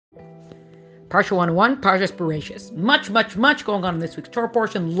Parsha 101, Parshas Bereishis. Much going on in this week's Torah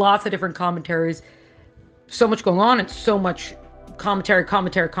portion. Lots of different commentaries. So much going on and so much commentary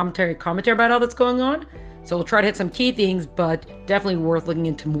about all that's going on. So we'll try to hit some key things, but definitely worth looking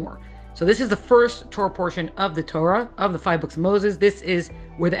into more. So this is the first Torah portion of the Torah, of the 5 books of Moses. This is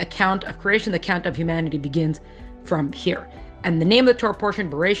where the account of creation, the account of humanity begins from here. And the name of the Torah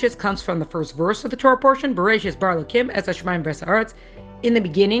portion, Bereishis, comes from the first verse of the Torah portion. Bereishis bar Elokim es hashamayim v'haaretz. In the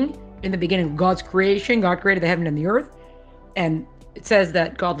beginning of God's creation, God created the heaven and the earth. And it says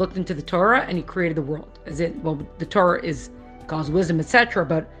that God looked into the Torah and he created the world. The Torah is God's wisdom, etc.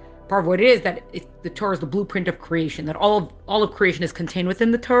 But part of what it is, that the Torah is the blueprint of creation, that all of creation is contained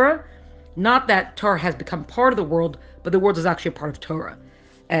within the Torah. Not that Torah has become part of the world, but the world is actually a part of Torah.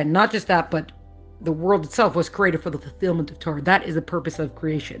 And not just that, but the world itself was created for the fulfillment of Torah. That is the purpose of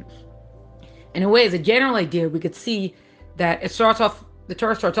creation. And in a way, as a general idea, we could see that the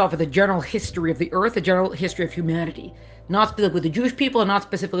Torah starts off with a general history of the earth, a general history of humanity. Not specifically with the Jewish people and not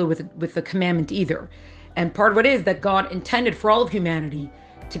specifically with the commandment either. And part of it is that God intended for all of humanity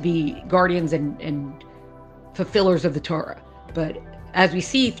to be guardians and fulfillers of the Torah. But as we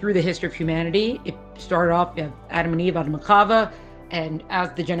see through the history of humanity, it started off, you have Adam and Eve, Adam and Chava, and as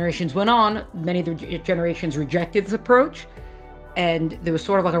the generations went on, many of the generations rejected this approach. And there was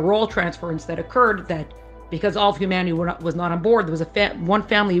sort of like a role transference that occurred, that because all of humanity was not on board, there was one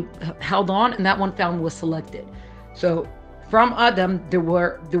family held on, and that one family was selected. So from Adam, there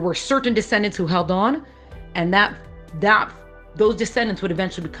were certain descendants who held on, and those descendants would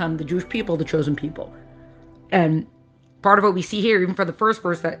eventually become the Jewish people, the chosen people. And part of what we see here, even for the first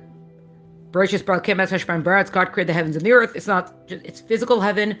verse, that Bereishis bara Elokim es hashamayim v'haaretz, God created the heavens and the earth. It's physical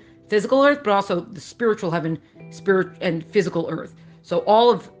heaven, physical earth, but also the spiritual heaven, spirit and physical earth. So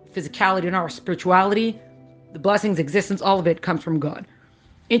all of physicality and our spirituality, the blessings, existence, all of it comes from God.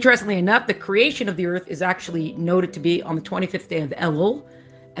 Interestingly enough, the creation of the earth is actually noted to be on the 25th day of Elul.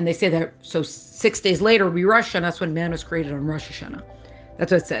 And they say that, so 6 days later will be Rosh Hashanah. That's when man was created on Rosh Hashanah.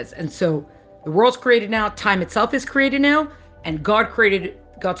 That's what it says. And so the world's created now, time itself is created now, and God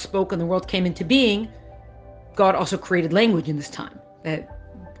spoke and the world came into being. God also created language in this time, that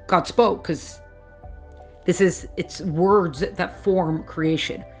God spoke, because it's words that form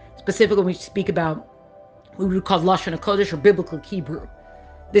creation. Specifically, when we speak about what we would call Lashon HaKodesh or biblical Hebrew.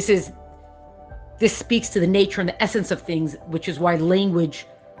 This speaks to the nature and the essence of things, which is why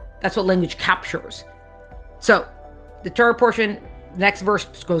that's what language captures. So the Torah portion, next verse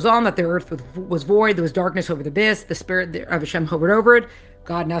goes on that the earth was void, there was darkness over the abyss, the spirit of Hashem hovered over it.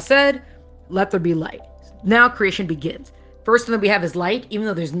 God now said, let there be light. Now creation begins. First thing that we have is light, even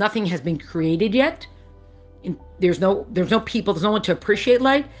though nothing has been created yet. There's no people, there's no one to appreciate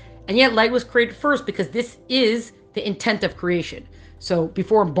light. And yet light was created first, because this is the intent of creation. So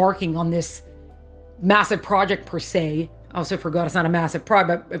before embarking on this massive project per se, also for God it's not a massive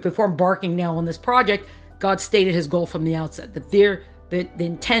project, but before embarking now on this project, God stated his goal from the outset, that the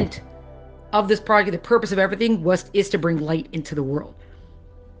intent of this project, the purpose of everything is to bring light into the world.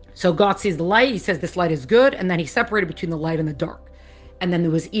 So God sees the light, he says this light is good, and then he separated between the light and the dark. And then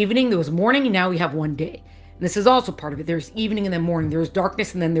there was evening, there was morning, and now we have one day. And this is also part of it. There's evening and then morning, there's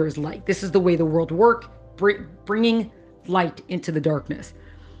darkness and then there is light. This is the way the world works, bringing light into the darkness.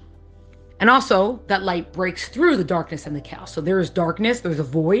 And also, that light breaks through the darkness and the chaos. So there is darkness, there's a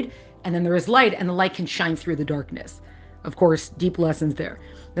void, and then there is light, and the light can shine through the darkness. Of course, deep lessons there.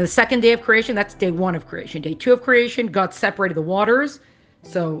 Now, the second day of creation, that's day 1 of creation. Day 2 of creation, God separated the waters.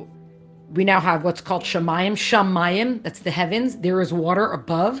 So we now have what's called Shamayim, that's the heavens. There is water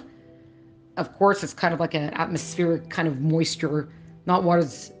above. Of course, it's kind of like an atmospheric kind of moisture, not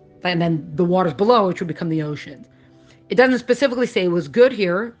waters, and then the waters below, which would become the oceans. It doesn't specifically say it was good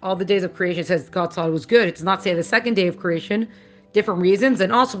here. All the days of creation says God saw it was good. It does not say the second day of creation, different reasons,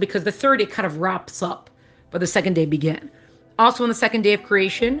 and also because the third day kind of wraps up, but the second day began. Also, on the second day of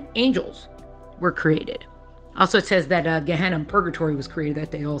creation, angels were created. Also, it says that Gehenna, purgatory, was created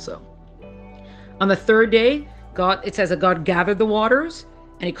that day also. On the third day, it says that God gathered the waters,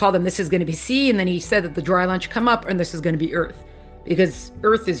 and he called them, this is going to be sea, and then he said that the dry land should come up, and this is going to be earth. Because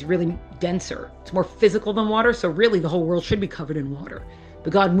earth is really denser. It's more physical than water, so really the whole world should be covered in water.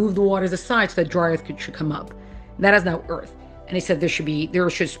 But God moved the waters aside so that dry earth should come up. And that is now earth. And he said there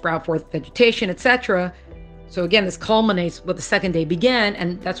should sprout forth vegetation, etc. So again, this culminates what the second day began,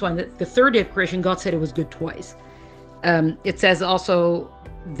 and that's why the third day of creation, God said it was good twice. It says also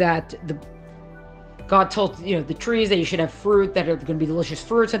that God told the trees that you should have fruit, that are going to be delicious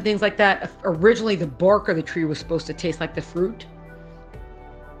fruits and things like that. Originally, the bark of the tree was supposed to taste like the fruit.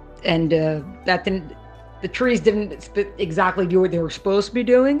 And the trees didn't exactly do what they were supposed to be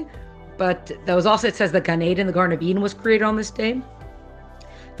doing. But that was also, it says that Gan Eden, the Garden of Eden, was created on this day.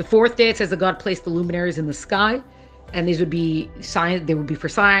 The fourth day, it says that God placed the luminaries in the sky, and these would be signs. They would be for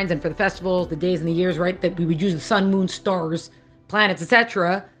signs and for the festivals, the days and the years, right? That we would use the sun, moon, stars, planets,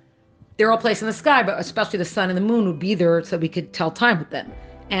 etc. They're all placed in the sky, but especially the sun and the moon would be there so we could tell time with them.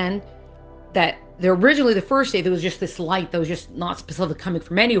 And that they're originally the first day, there was just this light that was just not specifically coming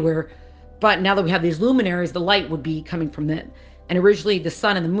from anywhere. But now that we have these luminaries, the light would be coming from them. And originally the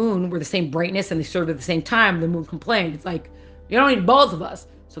sun and the moon were the same brightness and they served at the same time. The moon complained. It's like, you don't need both of us.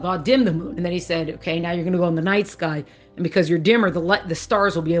 So God dimmed the moon. And then he said, okay, now you're going to go in the night sky. And because you're dimmer, the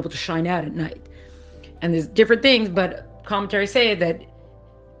stars will be able to shine out at night. And there's different things, but commentaries say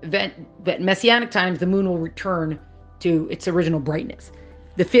that Messianic times, the moon will return to its original brightness.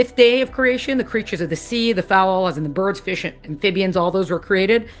 The fifth day of creation, the creatures of the sea, the fowl, as in the birds, fish, amphibians, all those were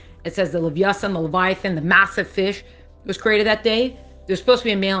created. It says the Leviathan, the Leviathan, the massive fish was created that day. There's supposed to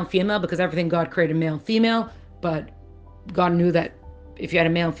be a male and female because everything God created male and female, but God knew that if you had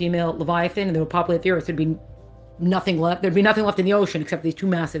a male and female Leviathan and they would populate the earth, there'd be nothing left. There'd be nothing left in the ocean except these two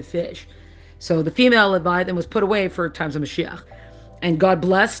massive fish. So the female Leviathan was put away for times of Mashiach. And God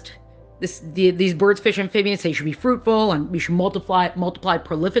blessed these birds, fish, amphibians. They should be fruitful and we should multiply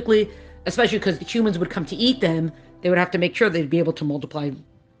prolifically, especially because the humans would come to eat them. They would have to make sure they'd be able to multiply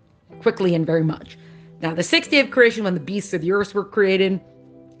quickly and very much. Now, the sixth day of creation, when the beasts of the earth were created,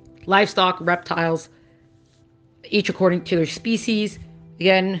 livestock, reptiles, each according to their species,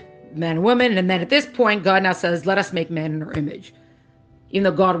 again, man and woman. And then at this point, God now says, let us make man in our image. Even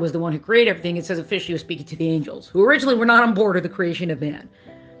though God was the one who created everything, it says officially he was speaking to the angels, who originally were not on board with the creation of man.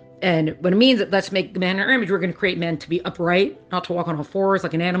 And what it means that let's make man in our image, we're going to create man to be upright, not to walk on all fours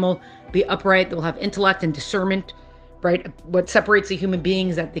like an animal, be upright. They'll have intellect and discernment, right? What separates the human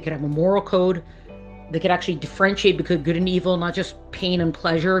beings is that they could have a moral code. They could actually differentiate between good and evil, not just pain and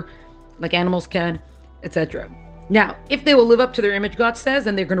pleasure like animals can, etc. Now, if they will live up to their image, God says,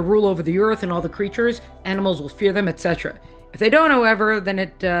 then they're going to rule over the earth and all the creatures. Animals will fear them, etc. If they don't, however, then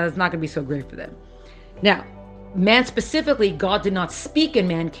it is not going to be so great for them. Now, man specifically, God did not speak and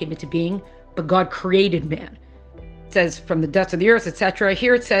man came into being, but God created man. It says from the dust of the earth, etc.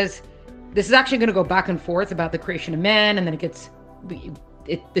 Here it says, this is actually going to go back and forth about the creation of man, and then it gets...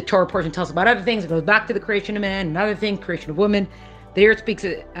 the Torah portion tells about other things. It goes back to the creation of man, another thing, creation of woman. There it speaks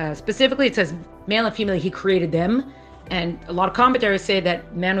specifically, it says male and female, he created them. And a lot of commentaries say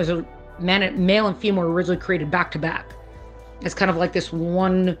that male and female were originally created back to back. It's kind of like this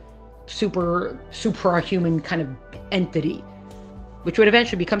one suprahuman kind of entity, which would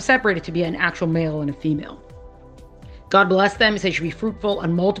eventually become separated to be an actual male and a female. God blessed them. He said, you should be fruitful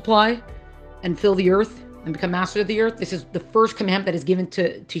and multiply and fill the earth and become masters of the earth. This is the first command that is given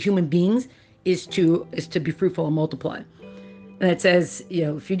to human beings, is to be fruitful and multiply. And it says,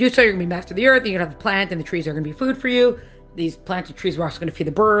 if you do so, you're going to be master of the earth. You're going to have the plant and the trees are going to be food for you. These plants and trees are also going to feed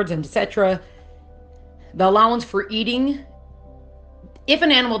the birds and etc. The allowance for eating, if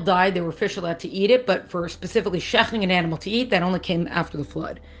an animal died, they were officially allowed to eat it, but for specifically shechting an animal to eat, that only came after the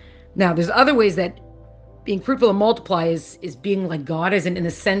flood. Now, there's other ways that being fruitful and multiply is being like God, as in the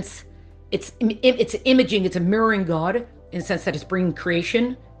sense, it's imaging, it's a mirroring God, in the sense that it's bringing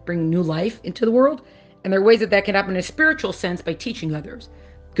creation, bringing new life into the world. And there are ways that can happen in a spiritual sense by teaching others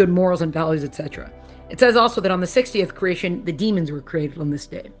good morals and values, etc. It says also that on the 60th creation, the demons were created on this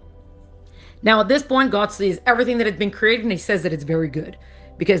day. Now, at this point, God sees everything that had been created, and he says that it's very good.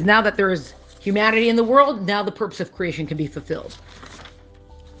 Because now that there is humanity in the world, now the purpose of creation can be fulfilled.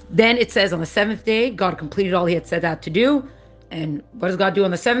 Then it says on the 7th day, God completed all he had set out to do. And what does God do on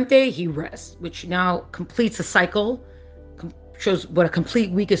the 7th day? He rests, which now completes a cycle, shows what a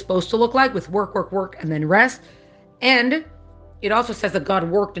complete week is supposed to look like, with work, work, work, and then rest. And it also says that God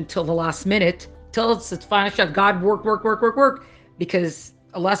worked until the last minute, till it's final shot. God worked, work, work, work, work, because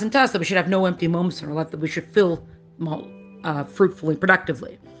a lesson to us that we should have no empty moments in our life, that we should fill fruitfully,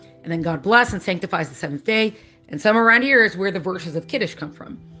 productively. And then God bless and sanctifies the 7th day. And somewhere around here is where the verses of Kiddush come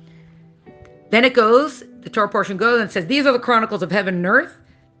from. Then it goes, the Torah portion goes and says, these are the chronicles of heaven and earth.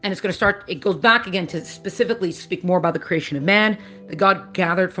 And it goes back again to specifically speak more about the creation of man, that God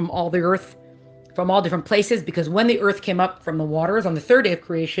gathered from all the earth, from all different places, because when the earth came up from the waters on the 3rd day of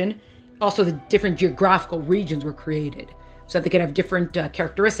creation, also the different geographical regions were created, so that they could have different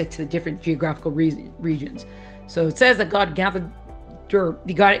characteristics to the different geographical regions. So it says that God gathered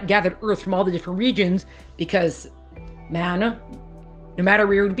earth from all the different regions, because man, no matter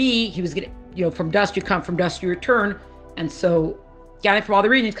where he would be, he was going to, from dust you come, from dust you return. And so gathering from all the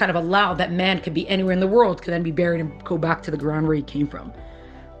regions kind of allowed that man could be anywhere in the world, could then be buried and go back to the ground where he came from.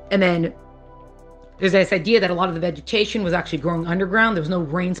 And then There's this idea that a lot of the vegetation was actually growing underground. There was no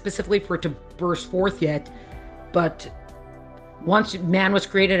rain specifically for it to burst forth yet. But once man was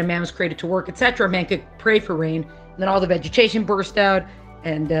created and man was created to work, etc., man could pray for rain. And then all the vegetation burst out,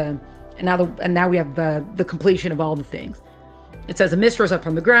 and now we have the completion of all the things. It says a mist rose up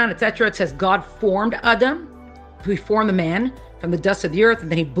from the ground, etc. It says God formed Adam. He formed the man from the dust of the earth,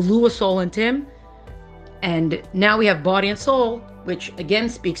 and then he blew a soul into him. And now we have body and soul, which again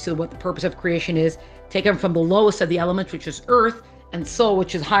speaks to what the purpose of creation is, taken from the lowest of the elements, which is earth, and soul,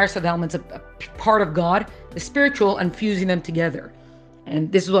 which is highest of the elements, a part of God, the spiritual, and fusing them together.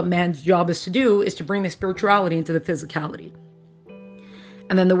 And this is what man's job is to do, is to bring the spirituality into the physicality.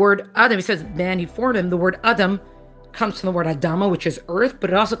 And then the word Adam, he says, man, he formed him. The word Adam comes from the word Adama, which is earth, but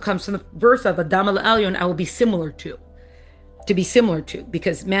it also comes from the verse of Adama L'Elyon, I will be similar to be similar to,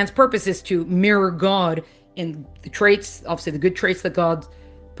 because man's purpose is to mirror God in the traits, obviously the good traits that God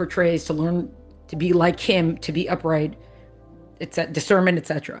portrays, to learn to be like him, to be upright, it's discernment,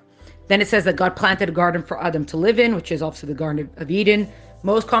 etc. Then it says that God planted a garden for Adam to live in, which is obviously the Garden of Eden.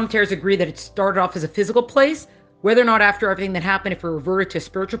 Most commentators agree that it started off as a physical place. Whether or not after everything that happened, if it reverted to a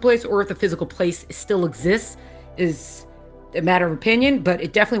spiritual place, or if the physical place still exists, is a matter of opinion, but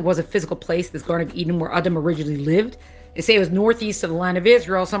it definitely was a physical place, this Garden of Eden, where Adam originally lived. They say it was northeast of the land of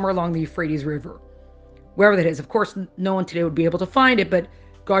Israel, somewhere along the Euphrates River. Wherever that is. Of course, no one today would be able to find it, but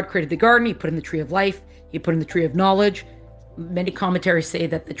God created the garden. He put in the tree of life. He put in the tree of knowledge. Many commentaries say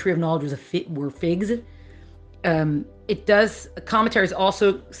that the tree of knowledge were figs. Commentaries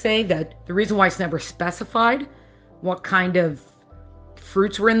also say that the reason why it's never specified what kind of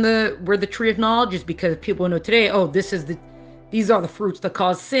fruits were in the tree of knowledge is because people know today, oh, these are the fruits that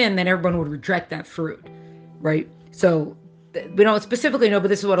cause sin, then everyone would reject that fruit, right? So we don't specifically know, but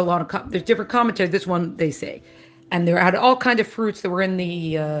this is what a lot of there's different commentaries. This one they say, and there had all kinds of fruits that were in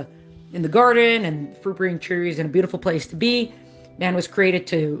the garden, and fruit-bearing trees, and a beautiful place to be. Man was created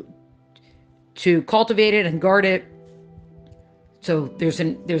to cultivate it and guard it. So there's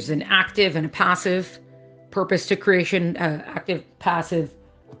an active and a passive purpose to creation, active, passive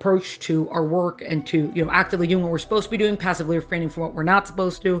approach to our work, and to actively doing what we're supposed to be doing, passively refraining from what we're not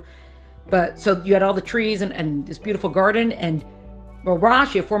supposed to. But so you had all the trees and this beautiful garden, and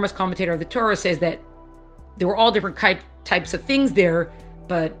Rashi, a foremost commentator of the Torah, says that there were all different types of things there,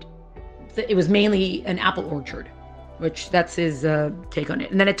 but it was mainly an apple orchard, which that's his take on it.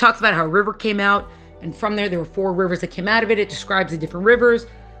 And then it talks about how a river came out, and from there were 4 rivers that came out of it. It describes the different rivers.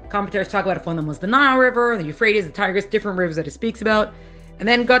 Commentators talk about if one of them was the Nile River, the Euphrates, the Tigris, different rivers that it speaks about. And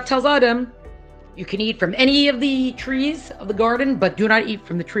then God tells Adam, you can eat from any of the trees of the garden, but do not eat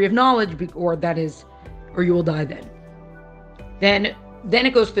from the tree of knowledge, or you will die then. Then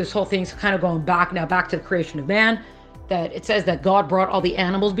it goes through this whole thing, so kind of going back to the creation of man, that it says that God brought all the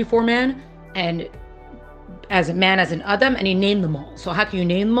animals before man, and as a man, as an Adam, and he named them all. So how can you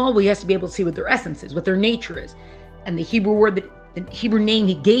name them all? Well, he has to be able to see what their essence is, what their nature is. And the Hebrew name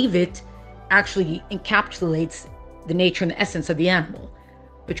he gave it actually encapsulates the nature and the essence of the animal,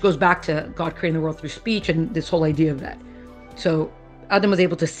 which goes back to God creating the world through speech and this whole idea of that. So Adam was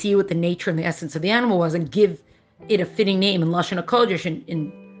able to see what the nature and the essence of the animal was and give it a fitting name in Lashon HaKodesh,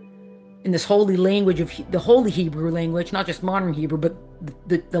 in this holy language of the holy Hebrew language, not just modern Hebrew, but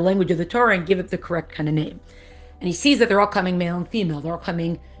the language of the Torah, and give it the correct kind of name. And he sees that they're all coming male and female. They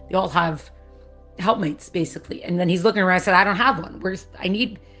all have helpmates, basically. And then he's looking around and said, I don't have one. I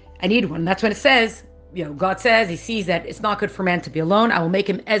need one. And that's when it says, God says, he sees that it's not good for man to be alone. I will make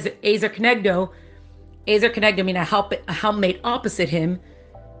him Ezer Kenegdo. Ezer Kenegdo means a helpmate opposite him,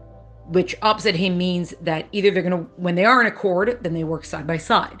 which opposite him means that either when they are in accord, then they work side by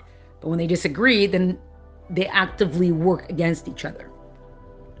side. But when they disagree, then they actively work against each other.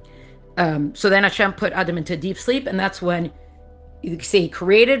 So then Hashem put Adam into deep sleep, and that's when you could say he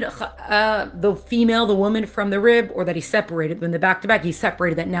created the woman from the rib, or that he separated. When they're back to back, he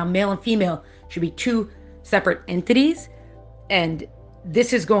separated that now male and female should be 2 separate entities. And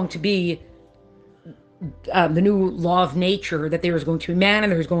this is going to be the new law of nature, that there is going to be man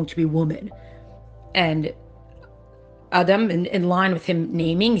and there is going to be woman. And Adam, in line with him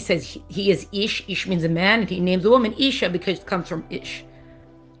naming, he says he is Ish. Ish means a man, and he names the woman Isha because it comes from Ish.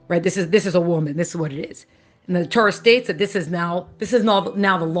 Right? This is a woman. This is what it is. And the Torah states that this is now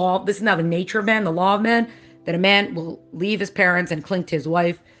the law. This is now the nature of man, the law of man, that a man will leave his parents and cling to his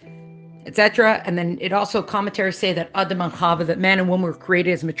wife, etc. And then it also, commentaries say that Adam and Chava, that man and woman were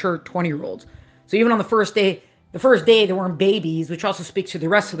created as mature 20-year-olds. So even on the first day they weren't babies, which also speaks to the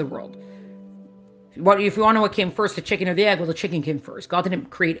rest of the world. If you want to know what came first, the chicken or the egg, well, the chicken came first. God didn't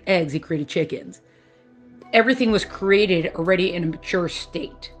create eggs, he created chickens. everything was created already in a mature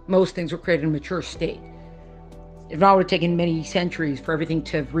state. Most things were created in a mature state. If not, it would have taken many centuries for everything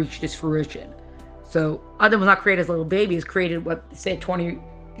to have reached its fruition. So Adam was not created as a little baby. He was created, say,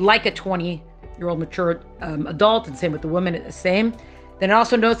 like a 20-year-old mature adult, and same with the woman, the same. Then it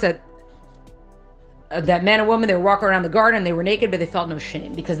also notes that that man and woman, they were walking around the garden, they were naked, but they felt no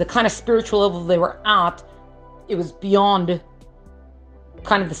shame, because the kind of spiritual level they were at, it was beyond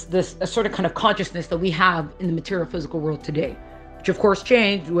kind of this a sort of kind of consciousness that we have in the material physical world today, which of course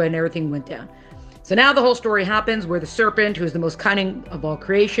changed when everything went down. So now the whole story happens where the serpent, who is the most cunning of all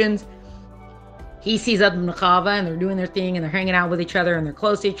creations, he sees Adam and Chava, and they're doing their thing, and they're hanging out with each other, and they're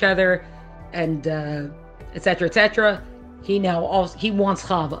close to each other, and etc., etc. He wants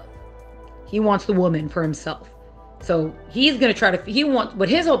Chava. He wants the woman for himself. So he's going to try to, what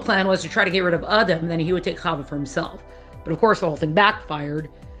his whole plan was to try to get rid of Adam, and then he would take Chava for himself. But of course, the whole thing backfired.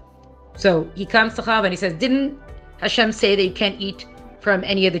 So he comes to Chava and he says, didn't Hashem say that you can't eat from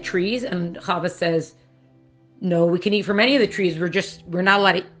any of the trees? And Chava says, no, we can eat from any of the trees. We're not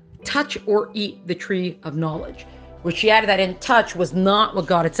allowed to touch or eat the tree of knowledge. Which she added that in touch was not what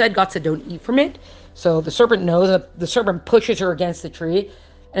God had said. God said, don't eat from it. So the serpent knows that the serpent pushes her against the tree.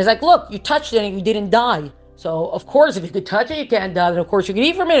 And it's like, look, you touched it and you didn't die. So, of course, if you could touch it, you can't die. Then, of course, you can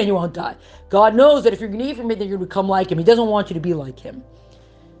eat from it and you won't die. God knows that if you're going to eat from it, then you're going to become like him. He doesn't want you to be like him.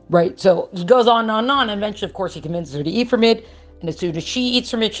 Right? So, he goes on and on and on. And eventually, of course, he convinces her to eat from it. And as soon as she eats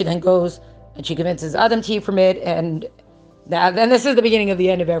from it, she then goes and she convinces Adam to eat from it. And then this is the beginning of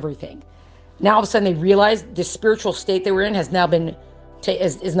the end of everything. Now, all of a sudden, they realize the spiritual state they were in has now been,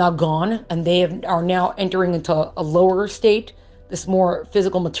 is now gone. And they are now entering into a lower state, this more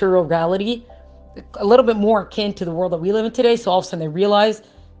physical material reality, a little bit more akin to the world that we live in today. So all of a sudden they realize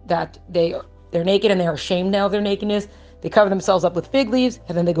that they're naked and they are ashamed now of their nakedness. They cover themselves up with fig leaves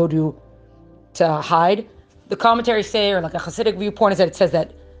and then they go to hide. The commentaries say, or like a Chassidic viewpoint, is that it says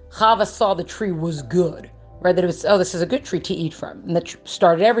that Chava saw the tree was good, right? That it was, this is a good tree to eat from. And that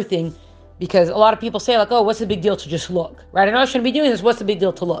started everything, because a lot of people say like, what's the big deal to just look, right? I know I shouldn't be doing this. What's the big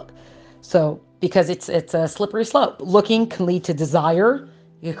deal to look? So because it's a slippery slope. Looking can lead to desire.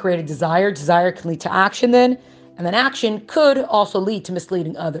 You create a desire. Desire can lead to action then. And then action could also lead to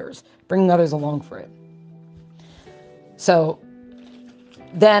misleading others, bringing others along for it. So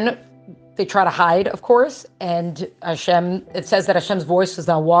then they try to hide, of course. And Hashem, it says that Hashem's voice is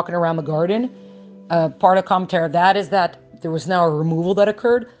now walking around the garden. Part of commentary of that is that there was now a removal that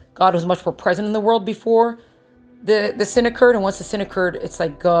occurred. God was much more present in the world before the sin occurred. And once the sin occurred, it's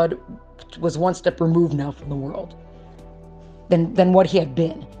like God was one step removed now from the world than what he had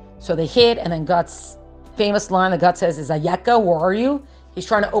been. So they hid, and then God's famous line that God says is, Ayeka, where are you? He's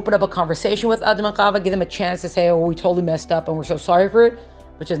trying to open up a conversation with Adam and Chava, give them a chance to say, we totally messed up and we're so sorry for it,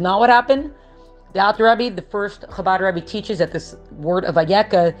 which is not what happened. The Alter Rebbe, the first Chabad Rebbe, teaches that this word of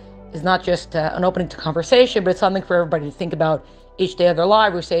Ayeka is not just an opening to conversation, but it's something for everybody to think about each day of their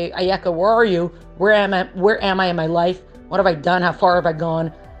life. We say, Ayeka, where are you? Where am I in my life? What have I done? How far have I gone?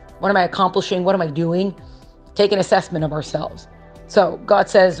 What am I accomplishing? What am I doing? Take an assessment of ourselves. So God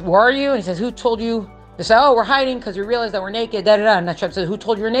says, where are you? And he says, who told you? They say, we're hiding because we realize that we're naked, da-da-da. And Hashem says, who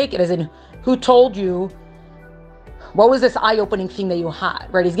told you you're naked? As in, who told you? What was this eye-opening thing that you had,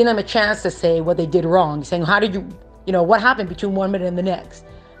 right? He's giving them a chance to say what they did wrong. He's saying, how did you, what happened between 1 minute and the next?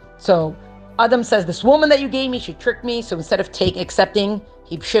 So Adam says, this woman that you gave me, she tricked me. So instead of accepting,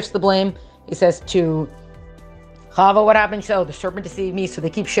 he shifts the blame. He says to Chava, what happened? So the serpent deceived me. So they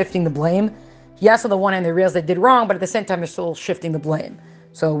keep shifting the blame. Yes, on the one hand, they realize they did wrong, but at the same time, they're still shifting the blame.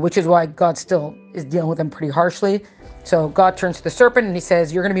 So, which is why God still is dealing with them pretty harshly. So God turns to the serpent and he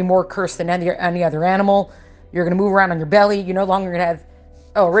says, you're going to be more cursed than any other animal. You're going to move around on your belly. You're no longer going to have,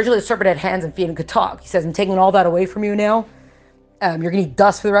 originally the serpent had hands and feet and could talk. He says, I'm taking all that away from you now. You're going to eat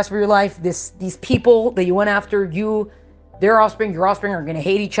dust for the rest of your life. These people that you went after, their offspring, your offspring are going to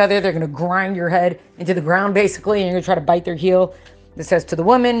hate each other. They're going to grind your head into the ground, basically, and you're going to try to bite their heel. It says to the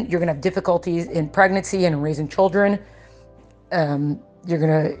woman, you're going to have difficulties in pregnancy and in raising children. You're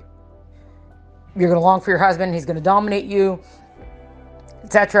going to long for your husband. He's going to dominate you,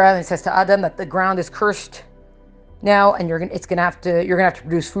 etc. And it says to Adam that the ground is cursed now, and you're going to have to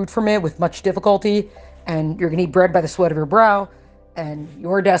produce food from it with much difficulty, and you're going to eat bread by the sweat of your brow, and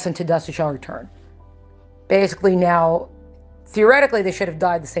you're destined to dust you shall return. Basically, now, theoretically, they should have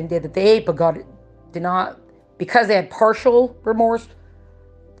died the same day that they ate, but God did not. Because they had partial remorse,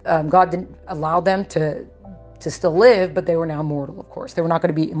 God didn't allow them to still live, but they were now mortal, of course. They were not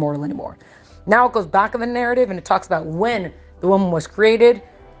going to be immortal anymore. Now it goes back in the narrative, and it talks about when the woman was created.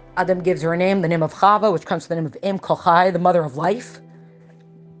 Adam gives her a name, the name of Chava, which comes from the name of Im Kochai, the mother of life.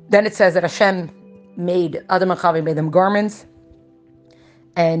 Then it says that Hashem Adam and Chava made them garments,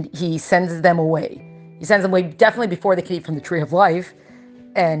 and he sends them away. He sends them away definitely before they could eat from the tree of life,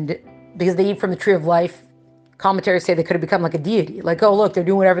 and because they eat from the tree of life, commentaries say they could have become like a deity. Like, oh, look, they're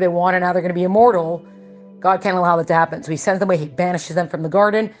doing whatever they want, and now they're going to be immortal. God can't allow that to happen. So he sends them away, he banishes them from the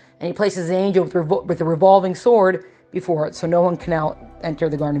garden, and he places the angel with a revolving sword before it, so no one can now enter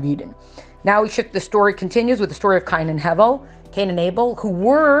the Garden of Eden. Now the story continues with the story of Cain and Abel, who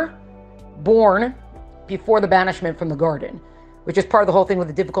were born before the banishment from the garden, which is part of the whole thing with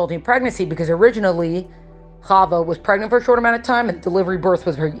the difficulty in pregnancy, because originally Chava was pregnant for a short amount of time and delivery birth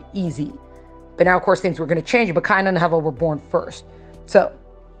was very easy. But now, of course, things were going to change, but Cain and Abel were born first. So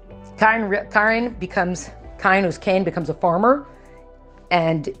Cain, who's Cain, becomes a farmer,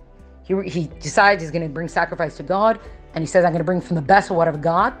 and he decides he's going to bring sacrifice to God, and he says, I'm going to bring from the best of what I've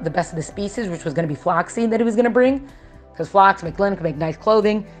got, the best of the species, which was going to be flaxseed that he was going to bring, because flax make linen, can make nice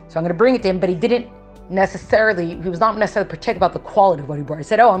clothing, so I'm going to bring it to him. But he was not necessarily particular about the quality of what he brought. He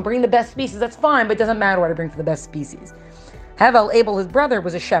said, I'm bringing the best species, that's fine, but it doesn't matter what I bring for the best species. Abel, his brother,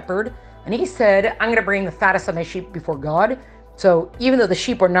 was a shepherd, and he said, I'm going to bring the fattest of my sheep before God. So even though the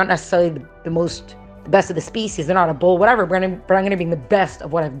sheep are not necessarily the best of the species, they're not a bull, whatever, but I'm going to bring the best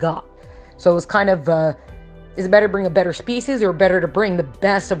of what I've got. So it was kind of, is it better to bring a better species, or better to bring the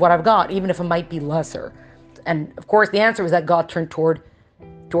best of what I've got, even if it might be lesser? And of course, the answer was that God turned toward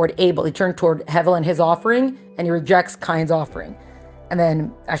Abel. He turned toward Hevel and his offering, and he rejects Cain's offering. And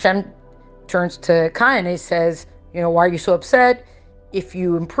then Hashem turns to Cain and he says, why are you so upset? If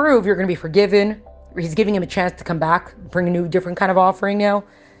you improve, you're going to be forgiven. He's giving him a chance to come back, bring a new, different kind of offering now.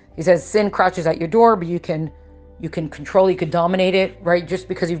 He says, sin crouches at your door, but you can control, you can dominate it, right? Just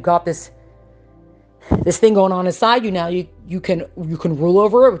because you've got this thing going on inside you now, you can rule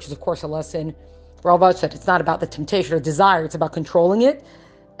over it, which is, of course, a lesson. Ralbach said it's not about the temptation or desire, it's about controlling it.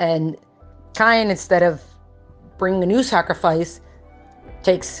 And Cain, instead of bringing a new sacrifice,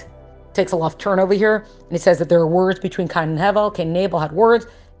 takes a left turn over here, and he says that there are words between Cain and Hevel. Cain and Abel had words,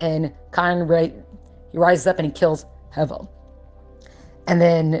 and Cain, he rises up and he kills Hevel. And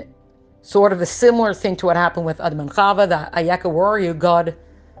then sort of a similar thing to what happened with Adam and Chava, that Ayeka, where are you? God,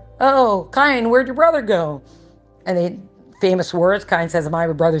 oh, Cain, where'd your brother go? And the famous words, Cain says, am I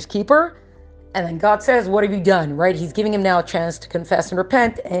your brother's keeper? And then God says, what have you done, right? He's giving him now a chance to confess and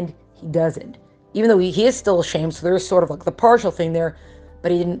repent, and he doesn't. Even though he is still ashamed, so there's sort of like the partial thing there,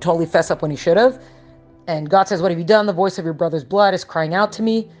 but he didn't totally fess up when he should have. And God says, what have you done? The voice of your brother's blood is crying out to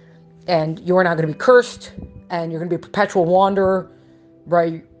me, and you are now going to be cursed, and you're going to be a perpetual wanderer,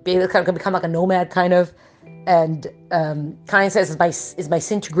 right? You're kind of going to become like a nomad, kind of. And Cain says, is my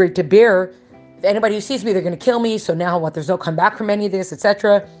sin too great to bear? If anybody who sees me, they're going to kill me. So now what? There's no come back from any of this,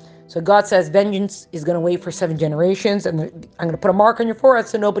 etc. So God says, vengeance is going to wait for 7 generations, and I'm going to put a mark on your forehead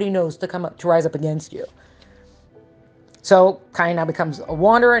so nobody knows to rise up against you. So Cain now becomes a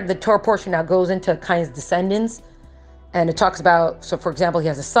wanderer. The Torah portion now goes into Cain's descendants, and it talks about, so for example, he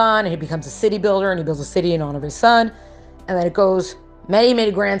has a son, and he becomes a city builder, and he builds a city in honor of his son. And then it goes many,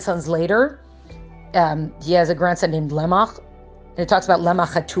 many grandsons later. He has a grandson named Lemach, and it talks about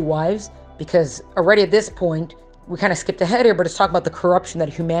Lemach had 2 wives, because already at this point, we kind of skipped ahead here, but it's talking about the corruption that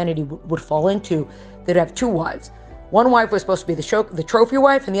humanity would fall into. They'd have 2 wives. One wife was supposed to be the trophy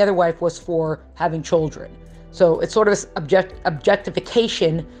wife, and the other wife was for having children. So it's sort of this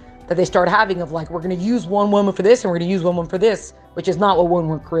objectification that they start having of like, we're going to use one woman for this, and we're going to use one woman for this, which is not what women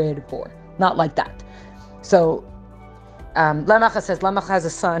were created for. Not like that. So Lemach says Lemach has a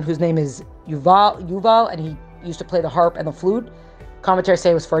son whose name is Yuval, and he used to play the harp and the flute. Commentaries say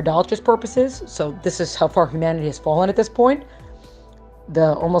it was for idolatrous purposes. So this is how far humanity has fallen at this point.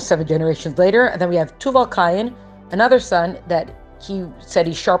 Almost 7 generations later. And then we have Tuval Cain, another son that he said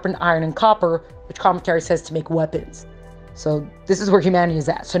he sharpened iron and copper, which commentary says to make weapons. So this is where humanity is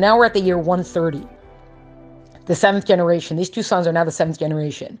at. So now we're at the year 130. The 7th generation. These 2 sons are now the 7th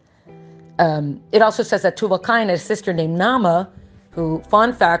generation. It also says that Tuval Cain had a sister named Nama, who,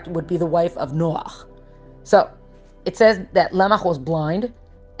 fun fact, would be the wife of Noach. So it says that Lemach was blind,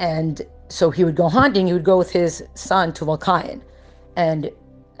 and so he would go hunting. He would go with his son Tuval Cain, and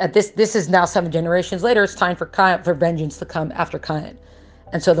at this is now 7 generations later. It's time for vengeance to come after Cain,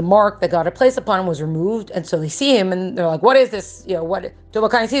 and so the mark that God had placed upon him was removed. And so they see him, and they're like, "What is this? What?" Tuval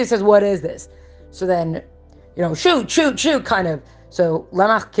Cain sees it, says, "What is this?" So then, shoot, kind of. So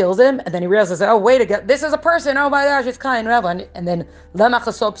Lemach kills him, and then he realizes, "Oh, wait a minute, this is a person. Oh my gosh, it's Cain." And then Lemach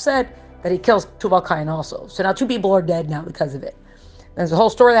is so upset that he kills Tuval Cain also. So now 2 people are dead now because of it. There's a whole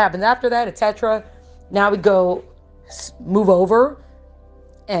story that happens after that, etc. Now we move over,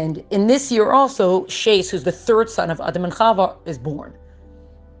 and in this year also, Shes, who's the 3rd son of Adam and Chava, is born.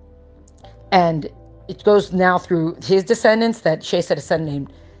 And it goes now through his descendants, that Shes had a son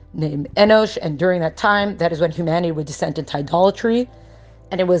named Enosh, and during that time, that is when humanity would descend into idolatry.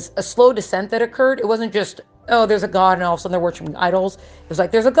 And it was a slow descent that occurred. It wasn't just, oh, there's a God, and all of a sudden they're worshiping idols. It was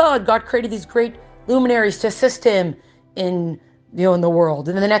like, there's a God. God created these great luminaries to assist him in the world.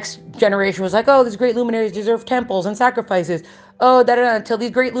 And then the next generation was like, oh, these great luminaries deserve temples and sacrifices. Oh, until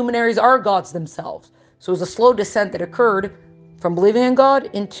these great luminaries are gods themselves. So it was a slow descent that occurred from believing in God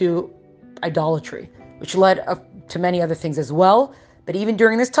into idolatry, which led to many other things as well. But even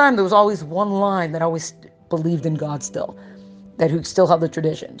during this time, there was always one line that always believed in God still, who still held the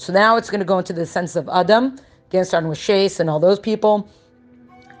tradition. So now it's going to go into the sense of Adam, again starting with Shes and all those people.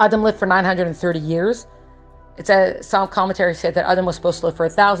 Adam lived for 930 years. Some commentaries said that Adam was supposed to live for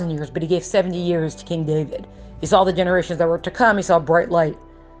 1,000 years, but he gave 70 years to King David. He saw the generations that were to come. He saw a bright light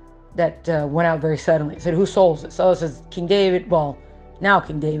that went out very suddenly. He said, who souls it? So it says King David, well, now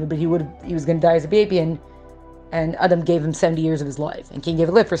King David, but he was going to die as a baby, and Adam gave him 70 years of his life, and King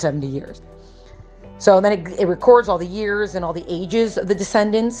David lived for 70 years. So then it records all the years and all the ages of the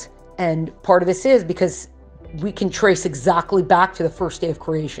descendants, and part of this is because we can trace exactly back to the first day of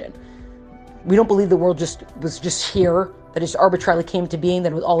creation. We don't believe the world was just here, that it just arbitrarily came to being,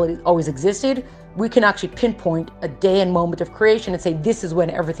 that it always existed. We can actually pinpoint a day and moment of creation and say, this is when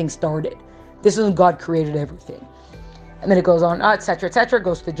everything started. This is when God created everything. And then it goes on, etc.,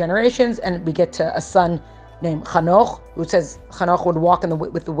 goes to the generations, and we get to a son named Hanoch, who says Hanoch would walk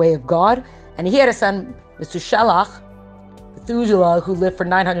with the way of God. And he had a son, Methuselah, who lived for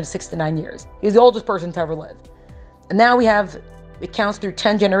 969 years. He was the oldest person to ever live. And now it counts through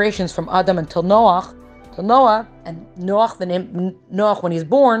 10 generations from Adam until Noah. And Noah, the name Noah, when he's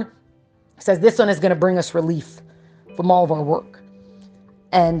born, says this one is going to bring us relief from all of our work.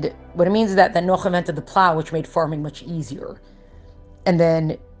 And what it means is that Noah invented the plow, which made farming much easier. And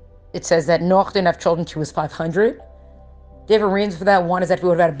then it says that Noah didn't have children until he was 500. Different reasons for that. One is that if he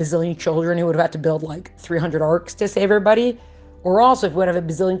would have had a bazillion children, he would have had to build like 300 arks to save everybody. Or also, if he would have a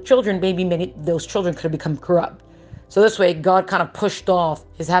bazillion children, maybe many those children could have become corrupt. So this way, God kind of pushed off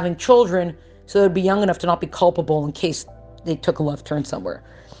his having children so they'd be young enough to not be culpable in case they took a left turn somewhere.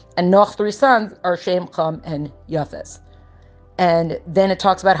 And Noah's 3 sons are Shem, Ham, and Japheth. And then it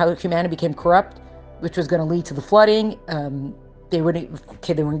talks about how humanity became corrupt, which was going to lead to the flooding. They were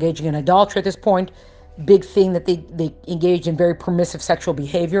engaging in idolatry at this point. Big thing that they engaged in very permissive sexual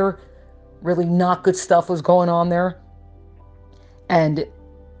behavior. Really not good stuff was going on there. And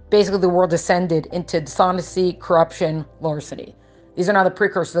basically the world descended into dishonesty, corruption, larceny. These are now the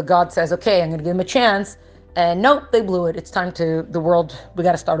precursors that God says, okay, I'm going to give them a chance. And nope, they blew it. It's time to the world. We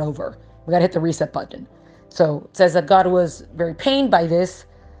got to start over. We got to hit the reset button. So it says that God was very pained by this,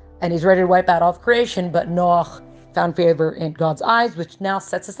 and he's ready to wipe out all of creation, but Noah found favor in God's eyes, which now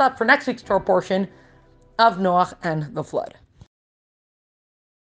sets us up for next week's Torah portion of Noah and the flood.